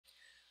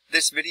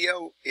this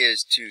video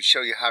is to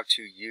show you how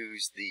to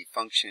use the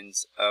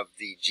functions of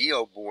the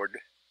Geoboard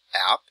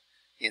app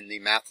in the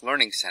Math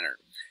Learning Center.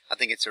 I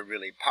think it's a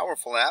really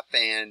powerful app,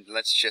 and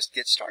let's just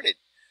get started.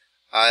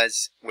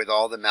 As with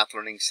all the Math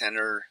Learning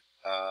Center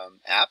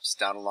apps,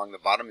 down along the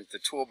bottom is the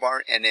toolbar,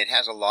 and it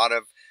has a lot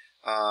of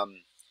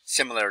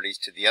similarities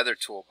to the other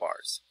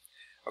toolbars.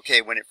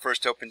 Okay, when it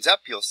first opens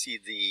up, you'll see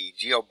the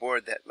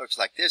Geoboard that looks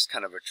like this,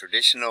 kind of a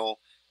traditional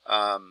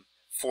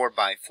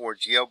 4x4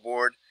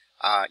 Geoboard.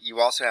 You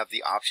also have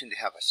the option to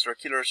have a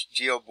circular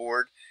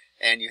Geoboard,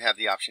 and you have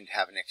the option to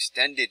have an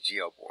extended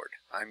Geoboard.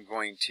 I'm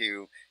going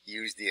to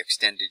use the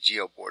extended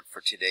Geoboard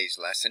for today's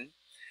lesson.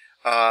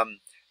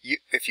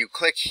 If you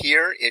click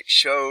here, it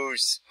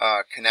shows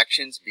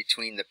connections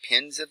between the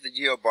pins of the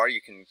Geoboard.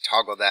 You can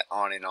toggle that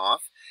on and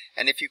off.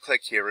 And if you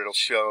click here, it'll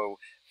show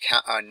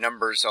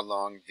numbers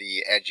along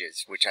the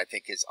edges, which I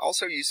think is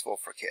also useful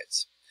for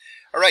kids.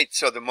 Alright,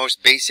 so the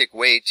most basic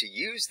way to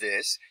use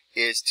this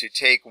is to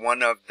take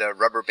one of the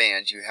rubber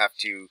bands. You have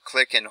to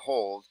click and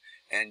hold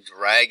and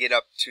drag it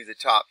up to the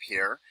top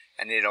here,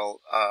 and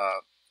it'll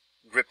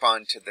grip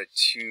onto the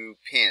two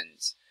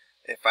pins.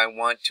 If I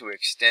want to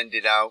extend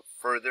it out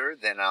further,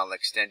 then I'll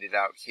extend it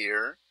out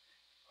here.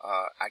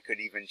 I could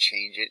even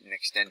change it and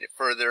extend it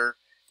further,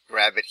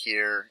 grab it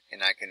here,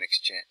 and I can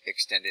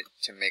extend it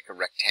to make a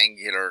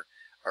rectangular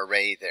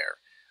array there.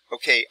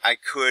 Okay, I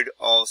could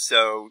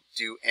also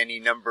do any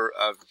number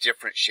of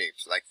different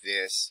shapes like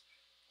this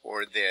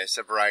or this,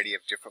 a variety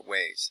of different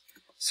ways.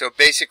 So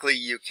basically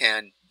you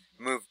can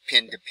move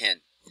pin to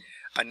pin.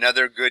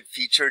 Another good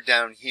feature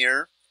down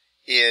here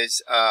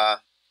is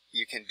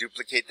you can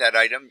duplicate that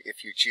item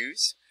if you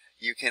choose.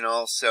 You can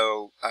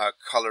also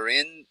color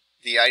in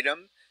the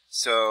item.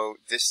 So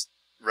this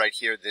right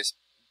here, this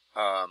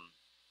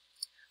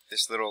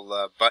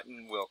little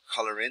button will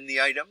color in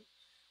the item,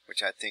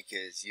 which I think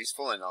is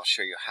useful, and I'll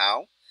show you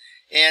how.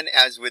 And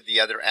as with the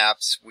other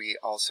apps, we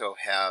also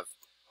have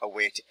a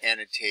way to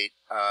annotate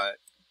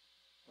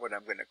what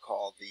I'm going to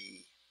call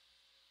the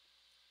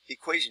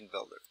equation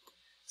builder.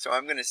 So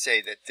I'm going to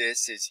say that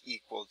this is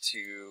equal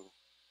to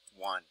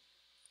 1.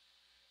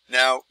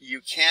 Now you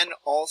can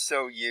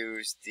also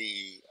use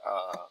the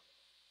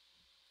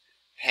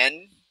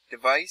pen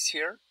device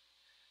here,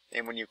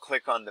 and when you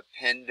click on the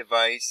pen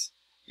device,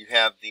 you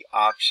have the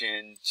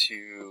option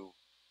to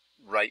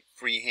write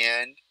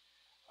freehand.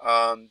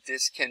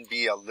 This can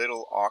be a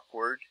little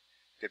awkward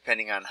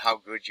depending on how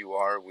good you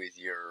are with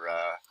your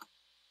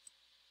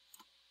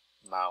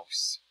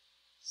mouse.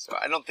 So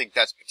I don't think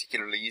that's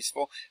particularly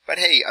useful, but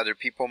hey, other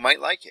people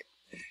might like it.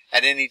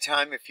 At any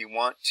time, if you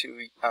want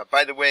to,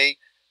 by the way,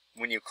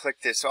 when you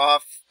click this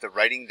off, the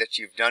writing that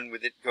you've done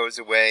with it goes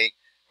away,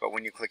 but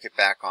when you click it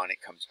back on,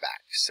 it comes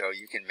back. So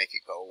you can make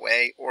it go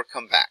away or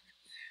come back.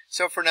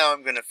 So for now,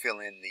 I'm going to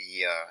fill in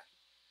the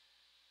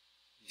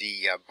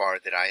bar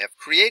that I have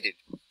created.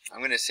 I'm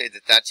going to say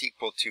that that's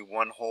equal to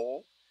 1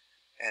 whole,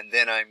 and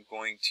then I'm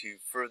going to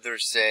further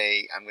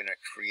say I'm going to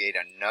create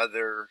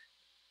another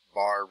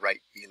bar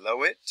right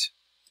below it,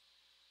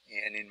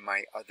 and in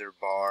my other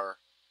bar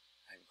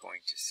I'm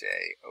going to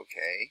say,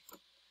 okay,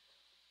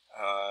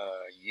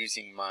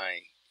 using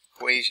my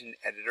equation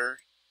editor,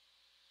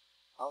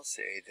 I'll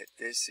say that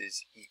this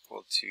is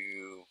equal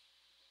to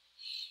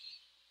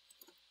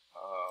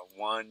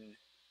 1/3,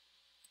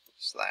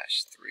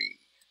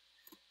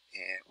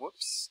 and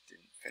whoops,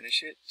 didn't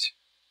finish it.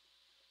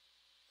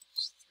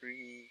 It's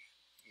 3,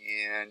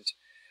 and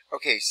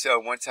okay, so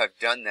once I've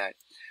done that,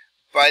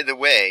 by the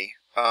way,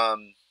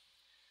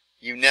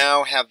 you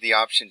now have the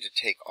option to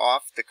take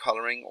off the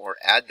coloring or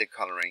add the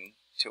coloring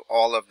to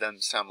all of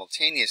them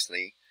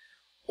simultaneously,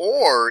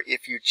 or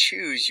if you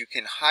choose, you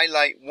can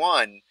highlight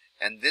one,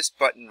 and this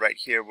button right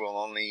here will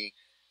only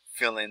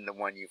fill in the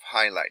one you've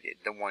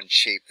highlighted, the one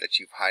shape that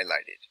you've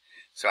highlighted.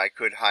 So I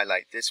could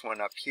highlight this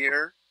one up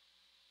here,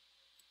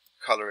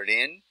 color it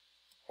in,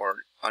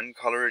 or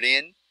uncolor it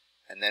in,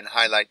 and then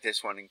highlight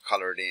this one and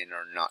color it in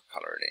or not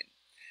color it in.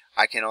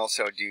 I can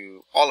also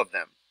do all of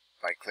them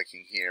by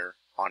clicking here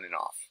on and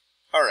off.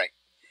 Alright,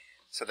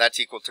 so that's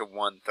equal to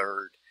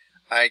 1/3.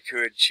 I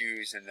could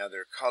choose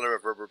another color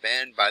of rubber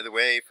band. By the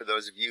way, for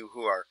those of you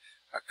who are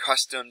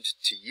accustomed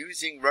to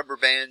using rubber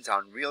bands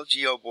on real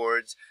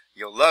Geoboards,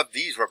 you'll love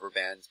these rubber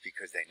bands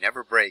because they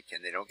never break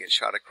and they don't get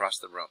shot across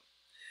the room.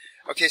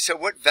 Okay, so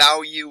what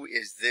value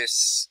is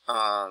this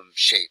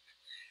shape?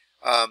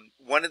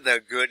 One of the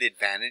good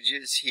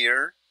advantages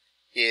here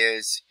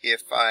is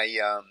if I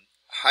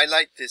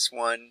highlight this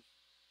one,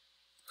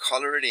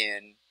 color it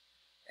in,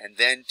 and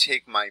then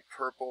take my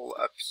purple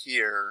up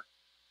here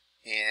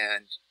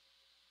and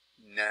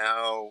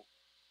now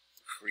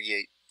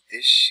create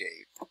this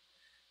shape.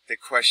 The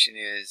question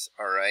is,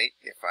 alright,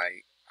 if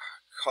I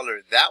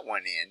color that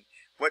one in,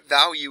 what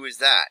value is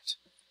that?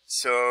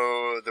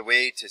 So the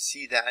way to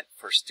see that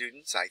for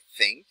students, I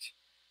think,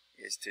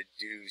 is to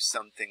do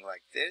something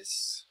like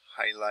this.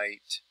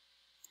 Highlight,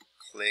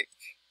 click,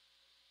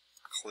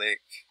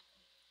 click,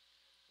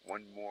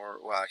 one more,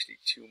 well actually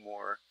two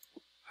more,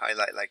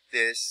 highlight like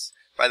this.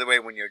 By the way,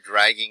 when you're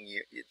dragging,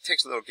 it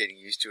takes a little getting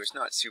used to. It's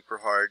not super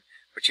hard,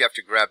 but you have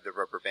to grab the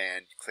rubber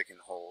band, click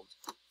and hold.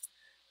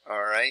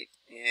 All right,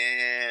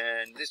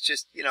 and it's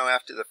just,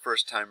 after the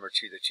first time or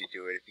two that you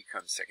do it, it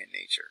becomes second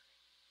nature.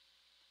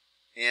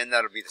 And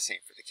that'll be the same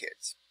for the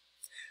kids.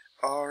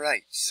 All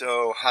right,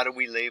 so how do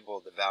we label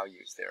the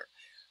values there?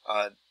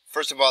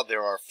 First of all,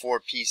 there are 4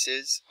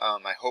 pieces.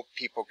 I hope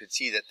people could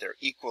see that they're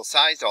equal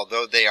sized,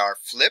 although they are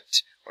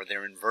flipped or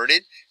they're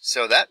inverted.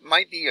 So that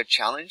might be a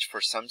challenge for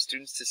some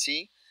students to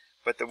see.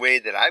 But the way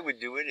that I would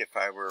do it if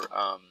I were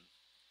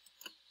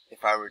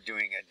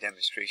doing a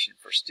demonstration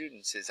for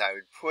students is I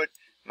would put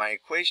my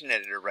equation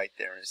editor right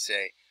there and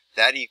say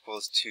that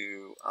equals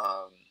to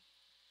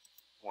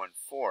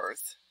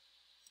 1/4.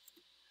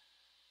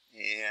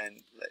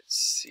 And let's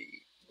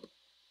see,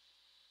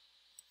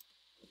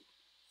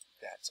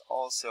 that's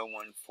also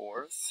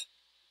 1/4.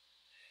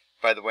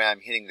 By the way, I'm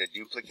hitting the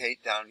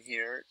duplicate down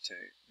here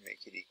to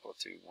make it equal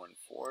to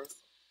 1/4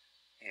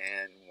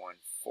 and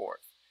 1/4.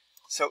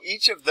 So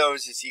each of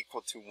those is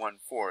equal to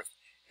 1/4.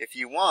 If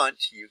you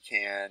want, you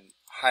can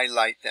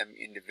highlight them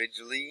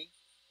individually.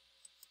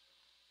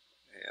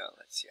 Yeah,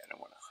 let's see, I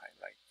don't want to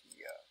highlight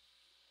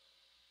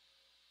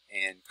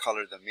and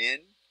color them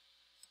in.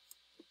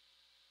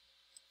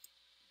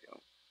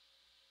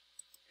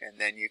 And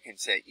then you can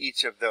say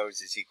each of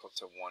those is equal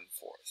to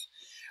 1/4.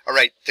 All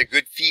right, the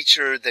good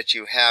feature that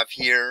you have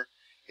here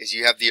is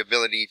you have the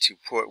ability to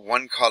put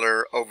one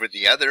color over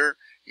the other.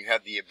 You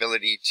have the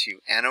ability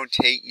to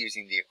annotate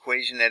using the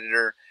equation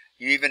editor.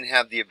 You even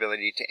have the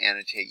ability to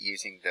annotate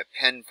using the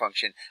pen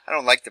function. I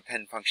don't like the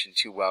pen function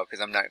too well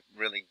because I'm not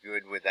really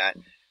good with that.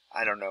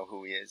 I don't know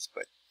who is,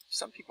 but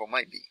some people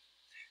might be.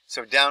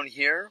 So down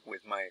here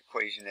with my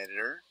equation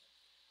editor,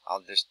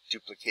 I'll just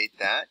duplicate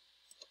that.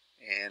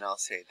 And I'll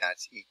say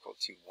that's equal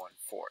to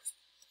 1/4.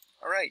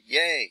 All right,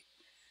 yay.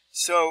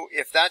 So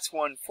if that's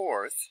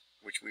 1/4,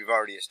 which we've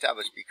already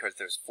established because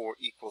there's 4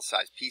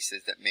 equal-sized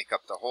pieces that make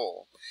up the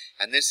whole,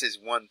 and this is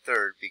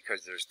 1/3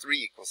 because there's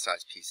 3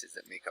 equal-sized pieces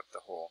that make up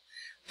the whole,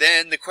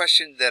 then the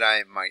question that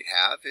I might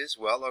have is,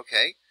 well,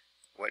 okay,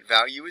 what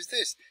value is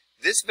this?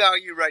 This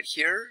value right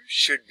here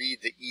should be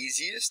the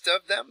easiest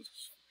of them,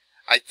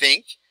 I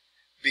think,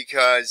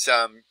 because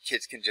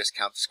kids can just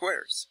count the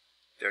squares.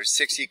 There's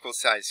 6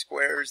 equal-sized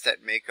squares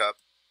that make up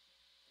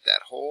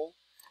that whole.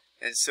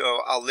 And so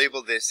I'll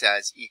label this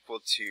as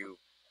equal to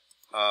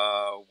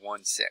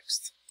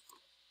 1/6.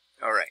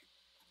 All right.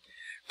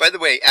 By the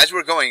way, as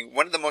we're going,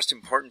 one of the most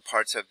important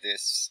parts of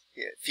this,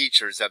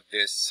 features of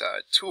this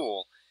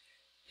tool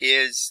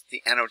is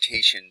the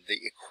annotation,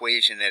 the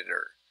equation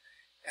editor.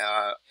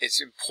 It's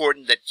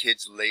important that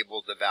kids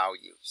label the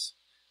values.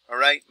 All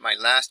right, my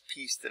last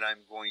piece that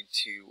I'm going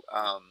to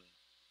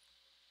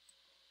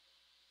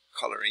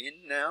color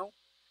in now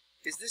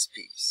is this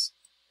piece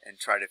and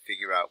try to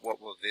figure out what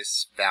will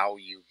this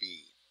value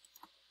be.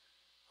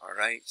 All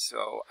right,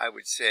 so I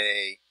would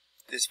say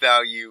this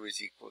value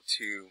is equal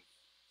to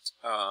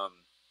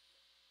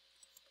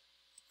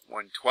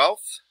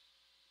 1/12,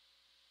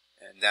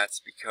 and that's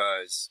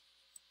because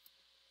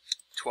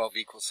 12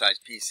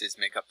 equal-sized pieces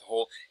make up the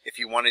whole. If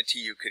you wanted to,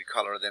 you could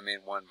color them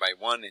in one by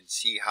one and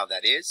see how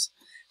that is.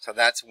 So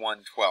that's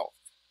 1/12.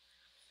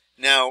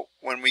 Now,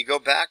 when we go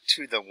back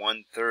to the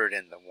 1/3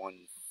 and the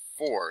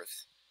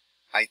 1/4,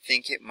 I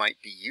think it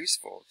might be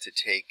useful to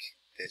take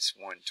this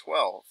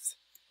 1/12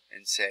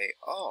 and say,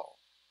 oh,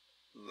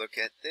 look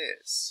at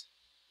this.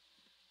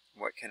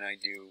 What can I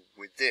do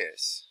with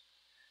this?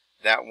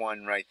 That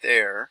one right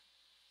there,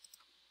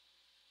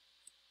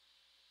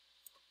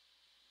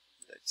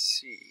 let's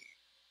see,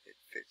 it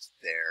fits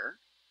there.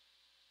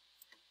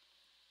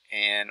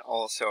 And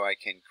also I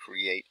can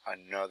create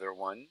another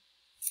one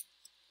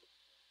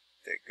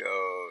that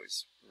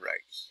goes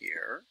right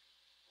here.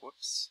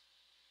 Whoops.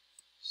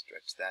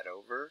 Stretch that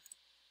over.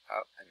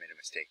 Oh, I made a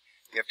mistake.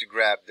 You have to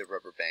grab the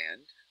rubber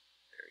band.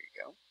 There you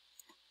go.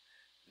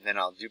 And then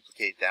I'll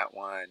duplicate that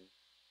one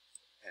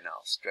and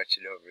I'll stretch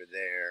it over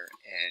there,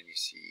 and you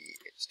see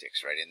it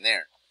sticks right in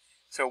there.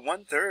 So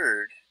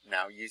 1/3,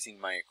 now using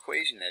my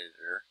equation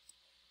editor,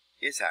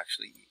 is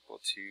actually equal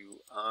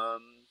to,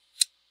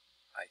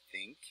 I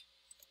think,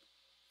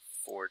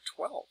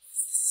 4/12.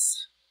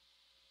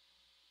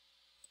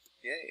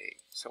 Yay.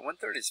 So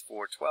 1/3 is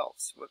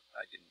 4/12. Whoop,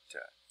 I didn't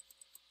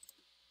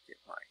get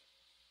my...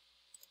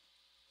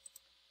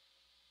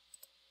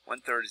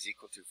 1/3 is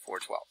equal to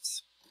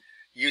 4/12.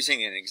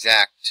 Using an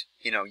exact,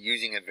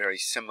 using a very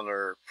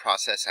similar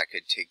process, I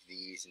could take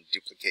these and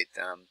duplicate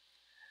them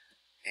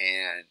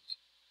and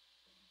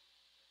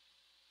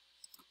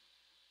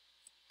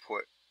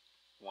put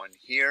one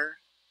here,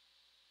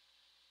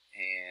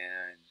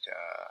 and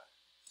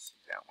see,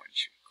 that one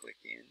should click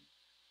in.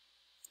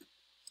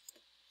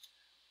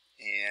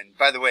 And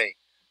by the way,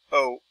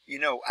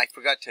 I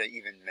forgot to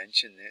even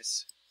mention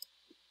this.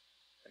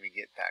 Let me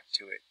get back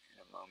to it in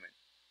a moment.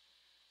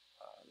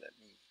 Let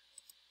me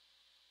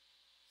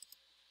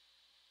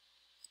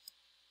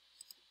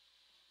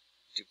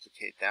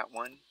duplicate that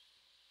one,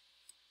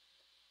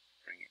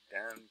 bring it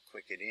down,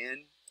 click it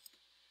in,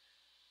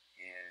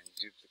 and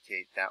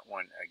duplicate that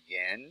one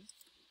again.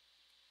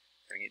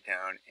 Bring it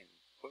down and,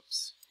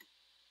 whoops,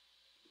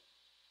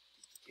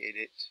 duplicate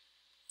it,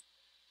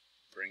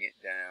 bring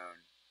it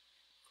down,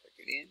 click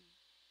it in.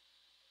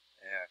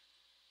 Yeah.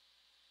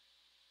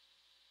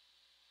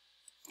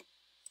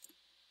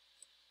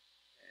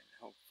 And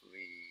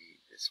hopefully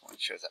this one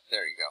shows up.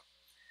 There you go.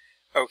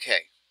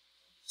 Okay.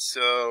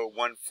 So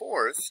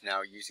 1/4,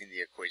 now using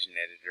the equation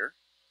editor,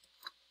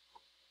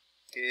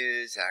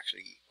 is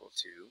actually equal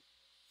to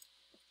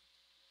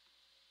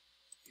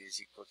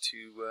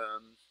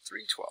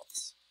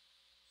 3/12.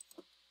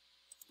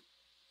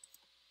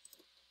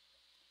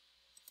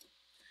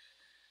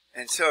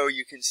 And so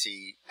you can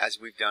see, as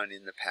we've done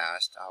in the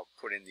past, I'll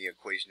put in the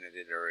equation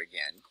editor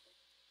again.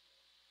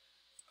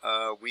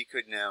 We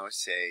could now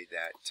say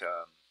that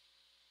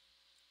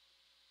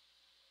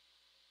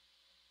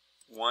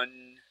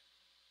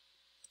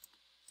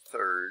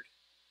 1/3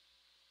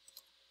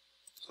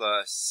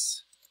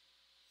 plus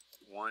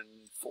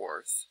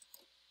 1/4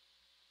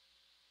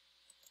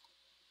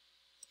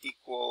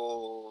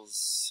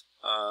 equals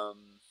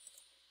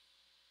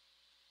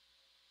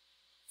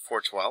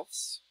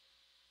 4/12.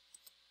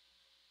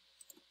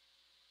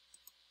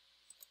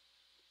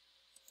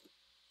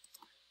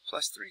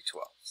 Plus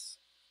 3/12.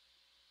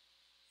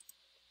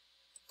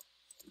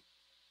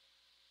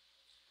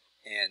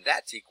 And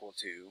that's equal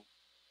to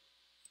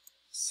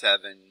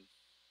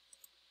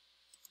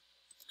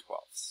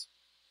 7/12.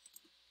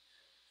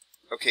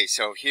 Okay,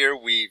 so here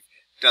we've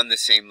done the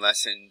same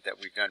lesson that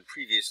we've done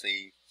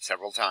previously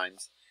several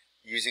times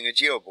using a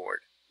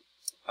geoboard.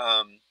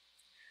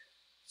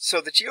 So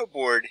the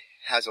geoboard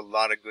has a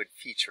lot of good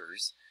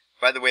features.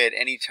 By the way, at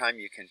any time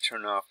you can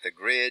turn off the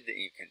grid, and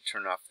you can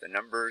turn off the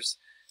numbers,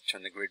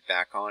 turn the grid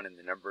back on and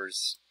the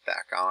numbers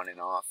back on and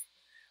off.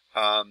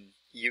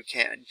 You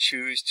can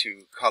choose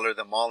to color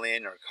them all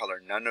in or color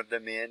none of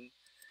them in.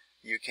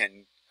 You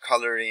can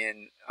color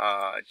in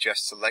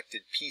just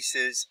selected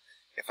pieces.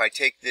 If I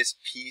take this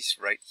piece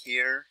right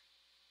here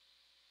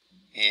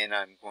and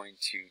I'm going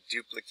to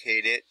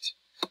duplicate it,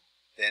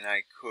 then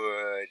I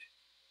could,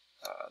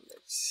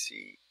 let's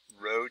see,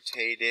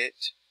 rotate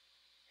it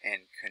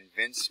and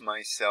convince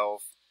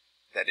myself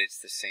that it's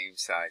the same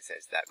size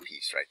as that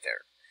piece right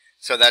there.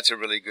 So that's a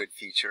really good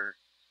feature.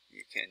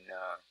 You can,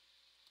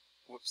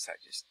 whoops, I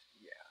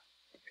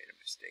made a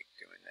mistake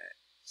doing that.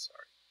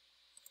 Sorry.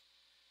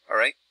 All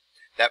right,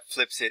 that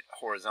flips it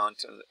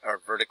horizontally or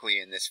vertically,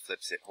 and this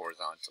flips it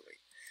horizontally.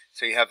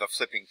 So you have a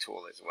flipping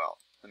tool as well.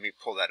 Let me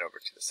pull that over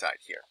to the side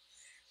here.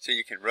 So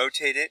you can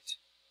rotate it,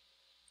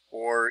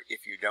 or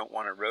if you don't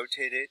want to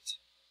rotate it,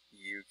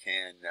 you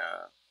can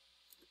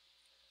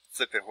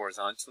flip it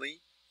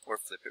horizontally or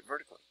flip it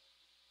vertically.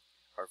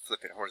 Or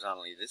flip it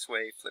horizontally this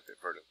way, flip it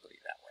vertically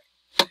that way.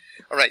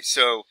 All right,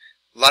 so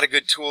a lot of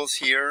good tools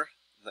here.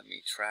 Let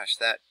me trash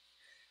that.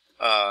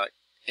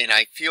 And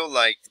I feel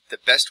like the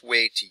best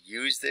way to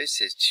use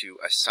this is to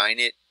assign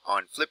it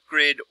on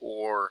Flipgrid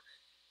or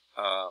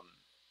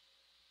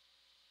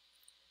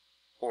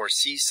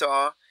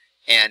Seesaw,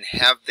 and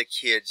have the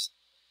kids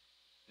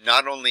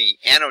not only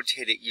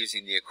annotate it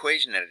using the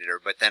equation editor,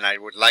 but then I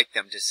would like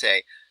them to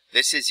say,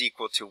 this is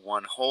equal to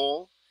 1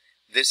 whole,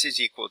 this is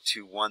equal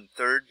to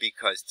 1/3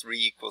 because 3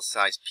 equal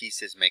sized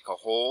pieces make a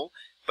whole,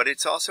 but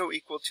it's also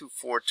equal to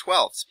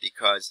 4/12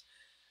 because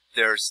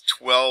there's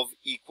 12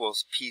 equal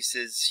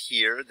pieces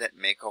here that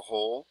make a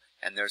whole,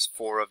 and there's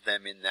 4 of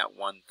them in that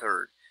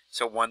 1/3.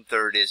 So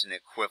 1/3 is an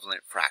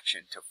equivalent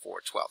fraction to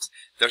 4/12.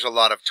 There's a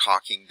lot of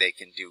talking they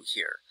can do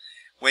here.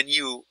 When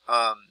you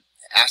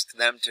ask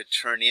them to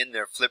turn in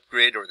their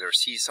Flipgrid or their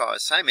Seesaw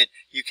assignment,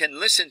 you can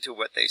listen to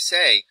what they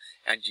say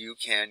and you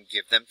can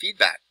give them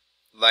feedback.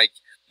 Like,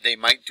 they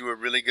might do a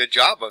really good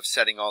job of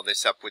setting all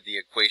this up with the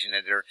equation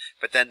editor,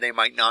 but then they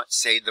might not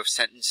say the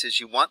sentences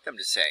you want them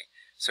to say.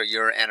 So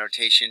your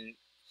annotation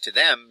to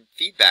them,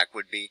 feedback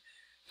would be,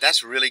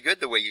 that's really good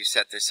the way you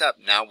set this up.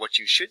 Now what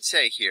you should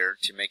say here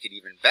to make it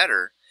even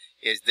better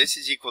is this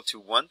is equal to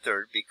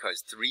 1/3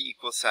 because 3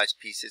 equal sized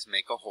pieces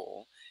make a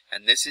whole,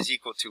 and this is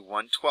equal to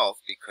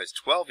 1/12 because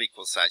 12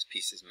 equal sized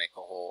pieces make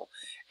a whole,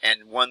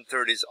 and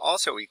 1/3 is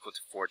also equal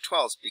to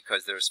 4/12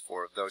 because there's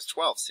 4 of those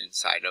 12ths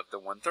inside of the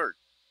 1/3.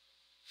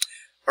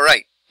 All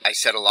right, I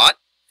said a lot.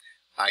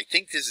 I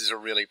think this is a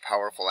really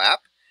powerful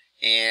app,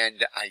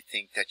 and I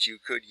think that you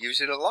could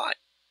use it a lot.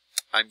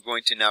 I'm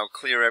going to now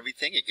clear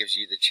everything. It gives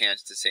you the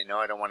chance to say, no,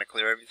 I don't want to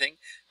clear everything,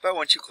 but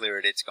once you clear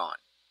it, it's gone.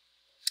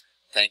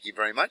 Thank you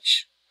very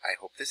much. I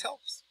hope this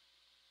helps.